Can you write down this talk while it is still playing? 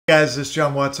Guys, this is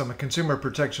John Watts. I'm a consumer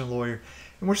protection lawyer,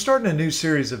 and we're starting a new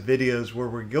series of videos where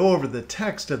we go over the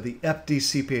text of the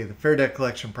FDCPA, the Fair Debt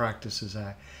Collection Practices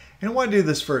Act. And I want to do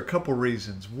this for a couple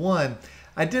reasons. One,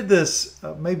 I did this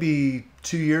maybe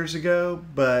 2 years ago,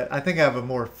 but I think I have a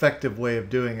more effective way of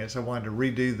doing it, so I wanted to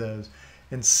redo those.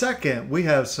 And second, we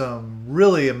have some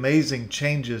really amazing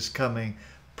changes coming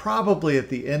probably at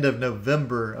the end of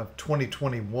November of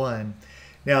 2021.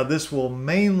 Now, this will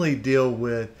mainly deal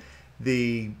with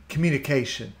the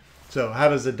communication. So how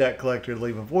does a debt collector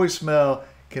leave a voicemail?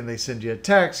 Can they send you a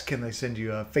text? Can they send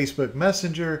you a Facebook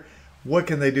Messenger? What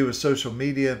can they do with social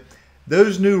media?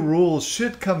 Those new rules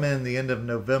should come in the end of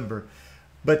November.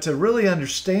 But to really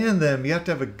understand them, you have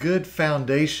to have a good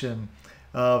foundation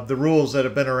of the rules that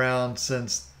have been around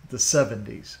since the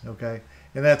 70s, okay?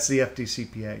 And that's the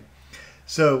FDCPA.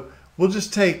 So we'll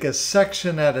just take a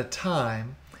section at a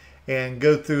time and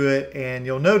go through it, and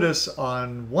you'll notice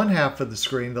on one half of the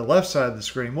screen, the left side of the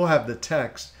screen, we'll have the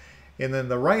text, and then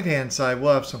the right hand side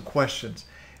we'll have some questions.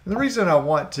 And the reason I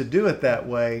want to do it that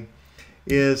way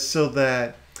is so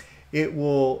that it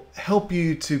will help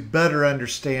you to better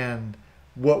understand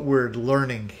what we're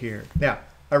learning here. Now,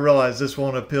 I realize this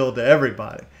won't appeal to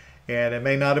everybody, and it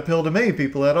may not appeal to many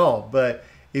people at all, but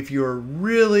if you're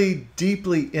really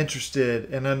deeply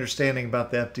interested in understanding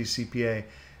about the FDCPA,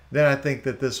 then I think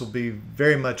that this will be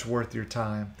very much worth your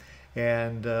time.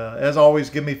 And as always,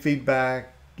 give me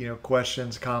feedback,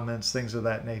 questions, comments, things of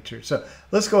that nature. So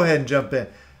let's go ahead and jump in.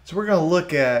 So we're going to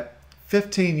look at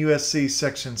 15 USC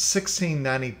section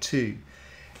 1692.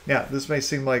 Now, this may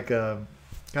seem like a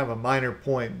kind of a minor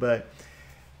point, but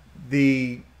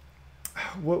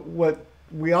what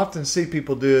we often see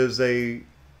people do is they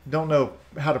don't know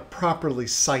how to properly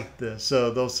cite this. So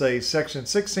they'll say section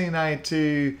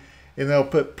 1692, and they'll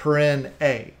put paren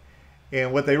A.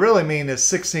 And what they really mean is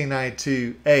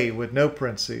 1692A with no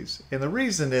parentheses. And the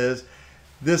reason is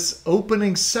this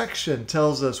opening section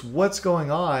tells us what's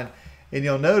going on. And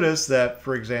you'll notice that,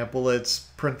 for example, it's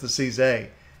parentheses A.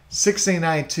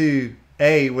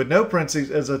 1692A with no parentheses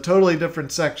is a totally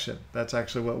different section. That's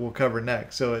actually what we'll cover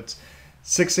next. So it's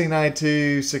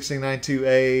 1692,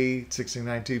 1692A,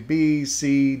 1692B,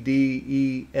 C, D,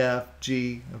 E, F,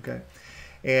 G. Okay.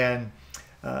 And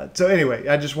so anyway,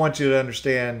 I just want you to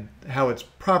understand how it's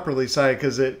properly cited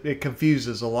because it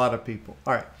confuses a lot of people.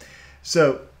 All right.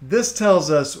 So this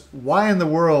tells us why in the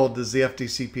world is the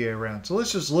FDCPA around. So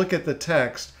let's just look at the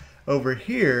text over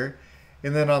here.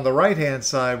 And then on the right-hand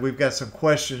side, we've got some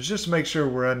questions just to make sure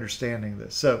we're understanding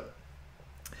this. So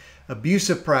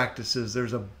abusive practices.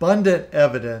 There's abundant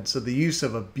evidence of the use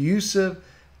of abusive,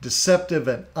 deceptive,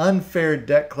 and unfair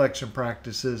debt collection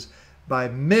practices by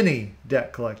many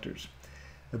debt collectors.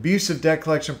 Abusive debt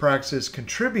collection practices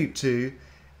contribute to,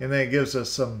 and then it gives us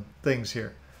some things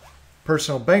here: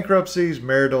 personal bankruptcies,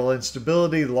 marital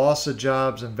instability, loss of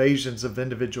jobs, invasions of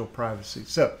individual privacy.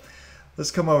 So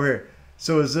let's come over here.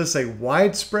 So is this a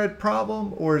widespread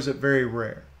problem or is it very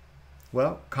rare?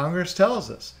 Well, Congress tells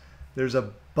us there's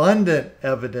abundant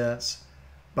evidence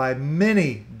by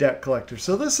many debt collectors.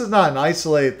 So this is not an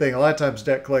isolated thing. A lot of times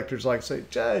debt collectors like to say,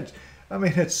 Judge, I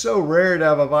mean, it's so rare to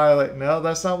have a violation. No,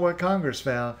 that's not what Congress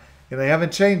found, and they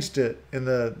haven't changed it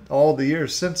in all the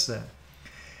years since then.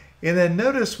 And then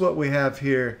notice what we have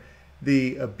here: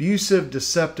 the abusive,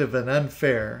 deceptive, and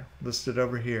unfair listed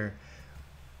over here.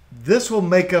 This will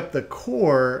make up the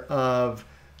core of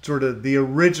sort of the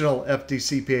original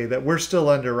FDCPA that we're still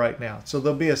under right now. So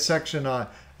there'll be a section on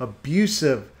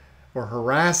abusive or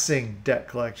harassing debt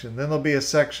collection. Then there'll be a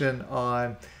section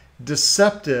on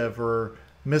deceptive or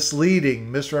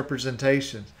misleading,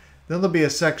 misrepresentations. Then there'll be a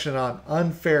section on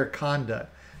unfair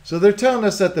conduct. So they're telling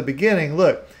us at the beginning,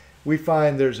 look, we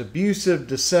find there's abusive,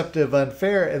 deceptive,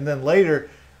 unfair, and then later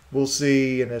we'll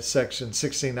see in a section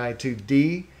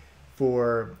 1692D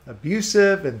for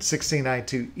abusive, and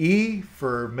 1692E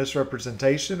for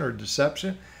misrepresentation or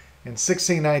deception, and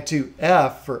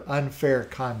 1692F for unfair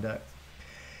conduct.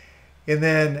 And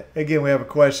then again, we have a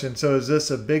question. So is this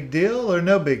a big deal or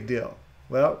no big deal?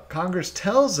 Well, Congress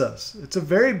tells us it's a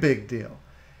very big deal.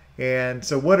 And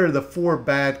so what are the 4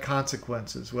 bad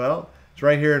consequences? Well, it's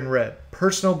right here in red: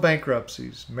 personal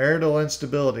bankruptcies, marital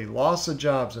instability, loss of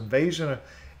jobs, invasion of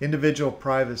individual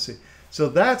privacy. So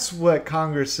that's what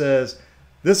Congress says.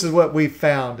 This is what we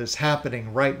found is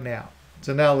happening right now.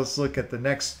 So now let's look at the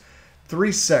next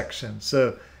 3 sections.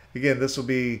 So again, this will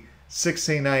be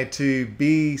 1692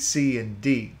 B, C, and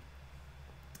D.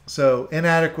 So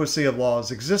inadequacy of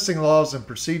laws. Existing laws and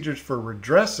procedures for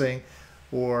redressing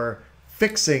or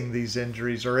fixing these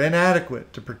injuries are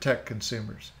inadequate to protect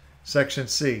consumers. Section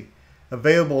C,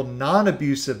 available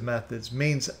non-abusive methods,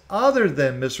 means other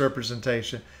than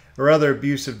misrepresentation or other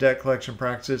abusive debt collection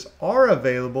practices are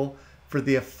available for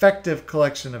the effective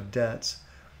collection of debts.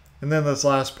 And then this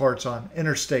last part's on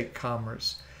interstate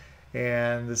commerce.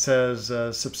 And it says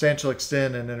substantial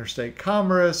extent in interstate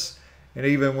commerce. And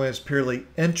even when it's purely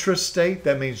intrastate,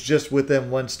 that means just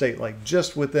within one state, like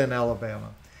just within Alabama,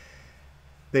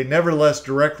 they nevertheless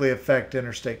directly affect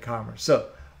interstate commerce. So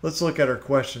let's look at our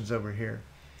questions over here.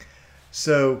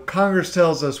 So Congress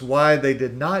tells us why they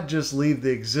did not just leave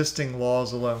the existing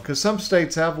laws alone. Because some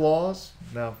states have laws.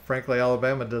 Now, frankly,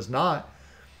 Alabama does not.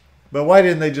 But why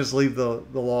didn't they just leave the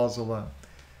laws alone?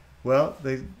 Well,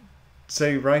 they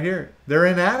say right here, they're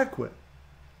inadequate.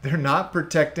 They're not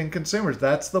protecting consumers.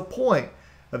 That's the point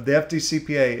of the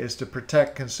FDCPA, is to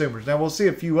protect consumers. Now, we'll see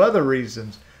a few other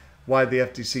reasons why the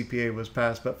FDCPA was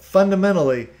passed, but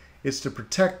fundamentally, it's to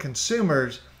protect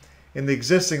consumers, and the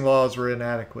existing laws were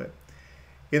inadequate.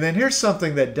 And then here's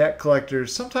something that debt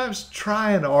collectors sometimes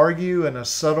try and argue in a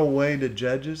subtle way to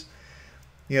judges.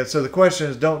 So the question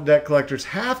is, don't debt collectors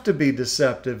have to be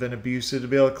deceptive and abusive to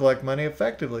be able to collect money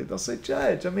effectively? They'll say,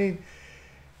 Judge, I mean,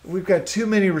 we've got too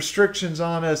many restrictions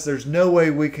on us. There's no way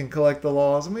we can collect the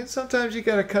laws. I mean, sometimes you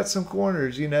got to cut some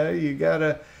corners. You got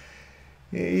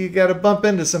to bump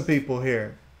into some people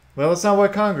here. Well, that's not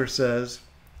what Congress says.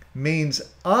 Means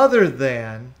other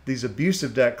than these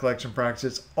abusive debt collection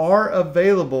practices are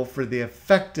available for the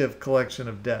effective collection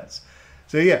of debts.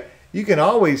 So yeah, you can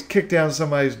always kick down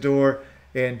somebody's door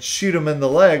and shoot them in the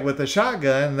leg with a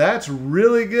shotgun. That's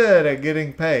really good at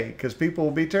getting paid because people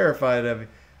will be terrified of you.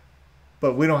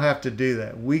 But we don't have to do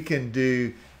that. We can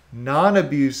do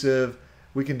non-abusive,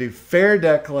 we can do fair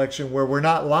debt collection where we're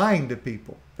not lying to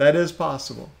people. That is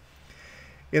possible.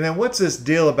 And then what's this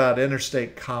deal about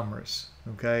interstate commerce?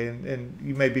 Okay, and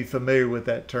you may be familiar with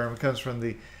that term. It comes from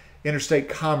the Interstate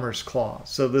Commerce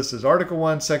Clause. So this is Article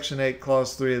 1, Section 8,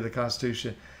 Clause 3 of the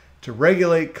Constitution, to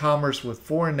regulate commerce with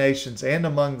foreign nations and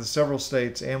among the several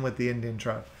states and with the Indian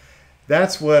tribe.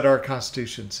 That's what our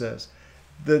Constitution says.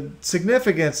 The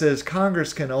significance is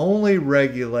Congress can only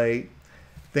regulate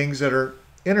things that are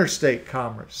interstate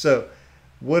commerce. So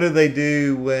what do they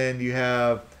do when you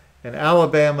have an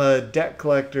Alabama debt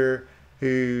collector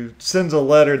who sends a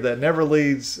letter that never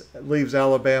leaves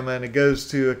Alabama and it goes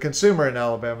to a consumer in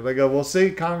Alabama? They go, well, see,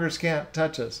 Congress can't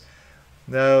touch us.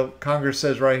 No, Congress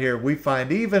says right here, we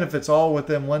find even if it's all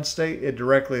within one state, it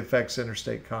directly affects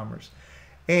interstate commerce.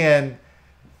 And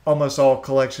almost all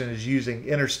collection is using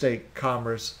interstate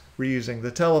commerce. We're using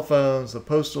the telephones, the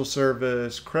postal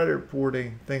service, credit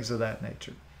reporting, things of that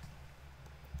nature.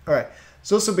 All right,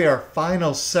 so this will be our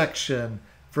final section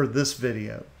for this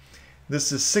video.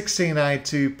 This is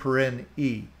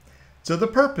 1692(e). So the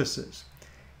purposes.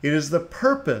 It is the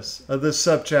purpose of this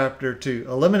subchapter to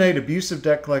eliminate abusive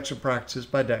debt collection practices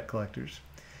by debt collectors,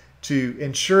 to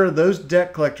ensure those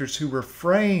debt collectors who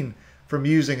refrain from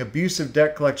using abusive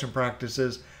debt collection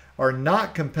practices are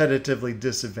not competitively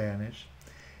disadvantaged,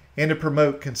 and to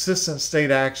promote consistent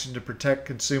state action to protect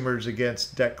consumers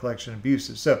against debt collection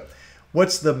abuses. So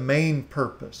what's the main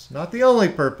purpose? Not the only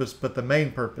purpose, but the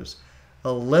main purpose.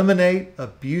 Eliminate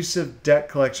abusive debt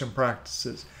collection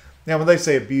practices. Now, when they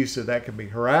say abusive, that can be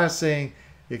harassing,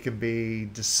 it can be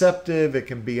deceptive, it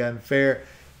can be unfair.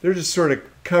 They're just sort of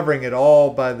covering it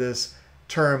all by this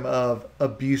term of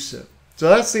abusive. So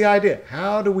that's the idea.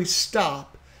 How do we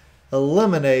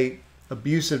eliminate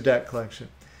abusive debt collection?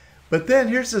 But then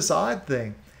here's this odd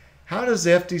thing. How does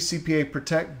the FDCPA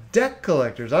protect debt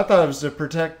collectors? I thought it was to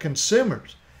protect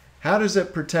consumers. How does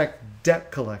it protect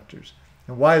debt collectors?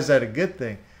 And why is that a good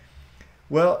thing?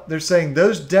 Well, they're saying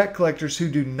those debt collectors who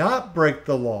do not break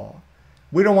the law,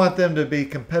 we don't want them to be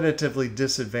competitively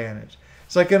disadvantaged.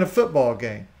 It's like in a football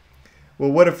game.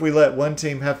 Well, what if we let one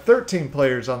team have 13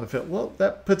 players on the field? Well,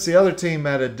 that puts the other team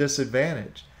at a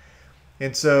disadvantage.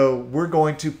 And so we're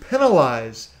going to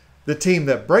penalize the team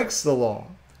that breaks the law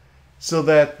so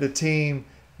that the team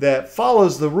that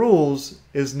follows the rules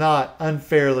is not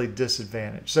unfairly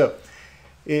disadvantaged. So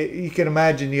you can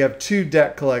imagine you have two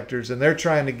debt collectors and they're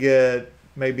trying to get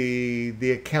maybe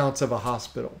the accounts of a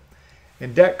hospital.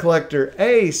 And debt collector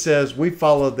A says, we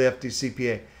follow the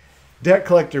FDCPA. Debt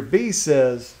collector B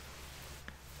says,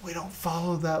 we don't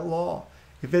follow that law.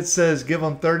 If it says give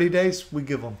them 30 days, we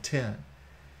give them 10.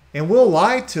 And we'll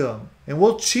lie to them and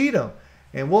we'll cheat them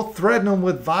and we'll threaten them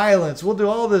with violence. We'll do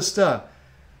all this stuff.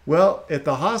 Well, if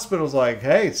the hospital's like,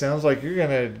 hey, it sounds like you're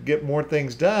going to get more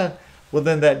things done, well,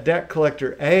 then that debt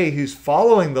collector A, who's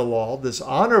following the law, this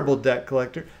honorable debt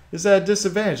collector, is at a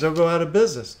disadvantage. They'll go out of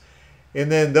business.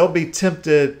 And then they'll be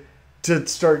tempted to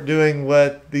start doing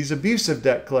what these abusive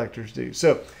debt collectors do.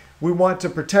 So we want to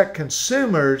protect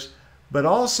consumers, but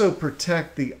also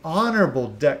protect the honorable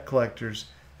debt collectors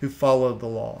who follow the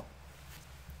law.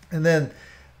 And then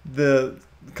the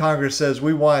Congress says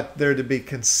we want there to be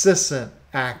consistent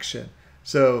action.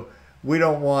 So we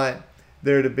don't want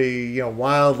there to be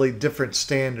wildly different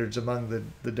standards among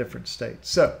the different states.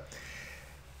 So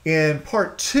in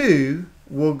part 2,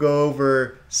 we'll go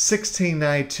over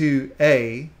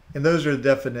 1692A, and those are the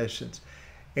definitions.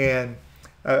 And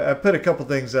I put a couple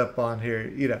things up on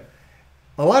here.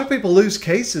 A lot of people lose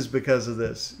cases because of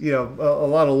this. A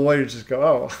lot of lawyers just go,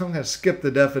 oh, I'm going to skip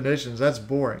the definitions. That's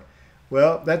boring.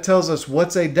 Well, that tells us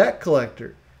what's a debt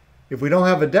collector. If we don't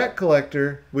have a debt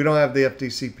collector, we don't have the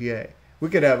FDCPA. We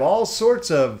could have all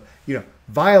sorts of,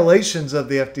 violations of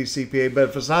the FDCPA, but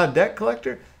if it's not a debt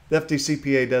collector, the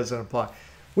FDCPA doesn't apply.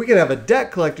 We could have a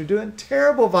debt collector doing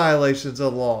terrible violations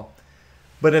of the law.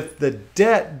 But if the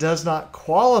debt does not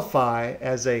qualify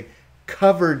as a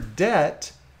covered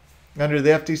debt under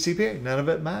the FDCPA, none of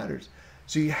it matters.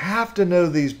 So you have to know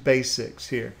these basics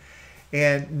here.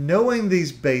 And knowing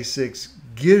these basics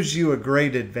gives you a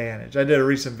great advantage. I did a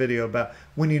recent video about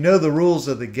when you know the rules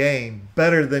of the game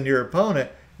better than your opponent,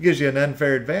 it gives you an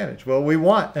unfair advantage. Well, we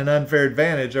want an unfair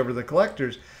advantage over the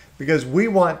collectors because we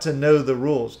want to know the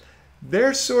rules.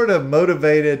 They're sort of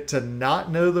motivated to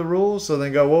not know the rules, so they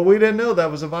go, well, we didn't know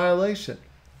that was a violation.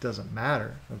 It doesn't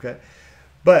matter, okay?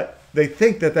 But they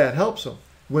think that that helps them.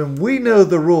 When we know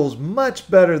the rules much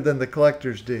better than the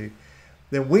collectors do,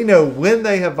 then we know when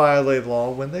they have violated the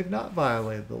law, when they've not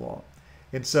violated the law.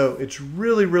 And so it's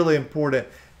really, really important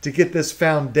to get this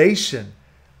foundation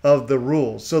of the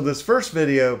rules. So this first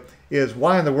video is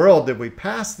why in the world did we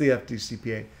pass the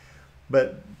FDCPA?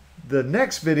 But the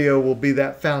next video will be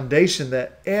that foundation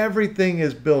that everything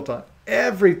is built on.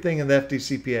 Everything in the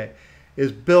FDCPA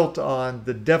is built on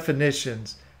the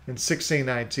definitions in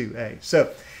 1692A.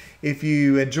 So if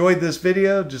you enjoyed this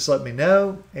video, just let me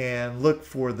know and look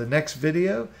for the next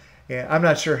video. And I'm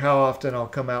not sure how often I'll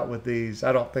come out with these.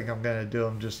 I don't think I'm going to do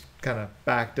them just kind of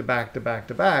back to back to back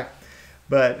to back.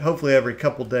 But hopefully every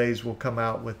couple days we'll come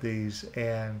out with these.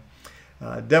 And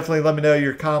definitely let me know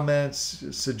your comments,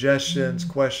 suggestions,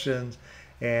 questions.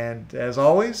 And as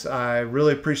always, I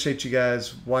really appreciate you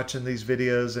guys watching these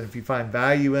videos. And if you find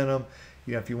value in them,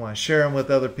 if you want to share them with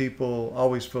other people,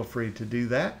 always feel free to do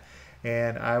that.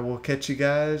 And I will catch you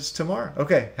guys tomorrow.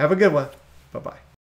 Okay, have a good one. Bye-bye.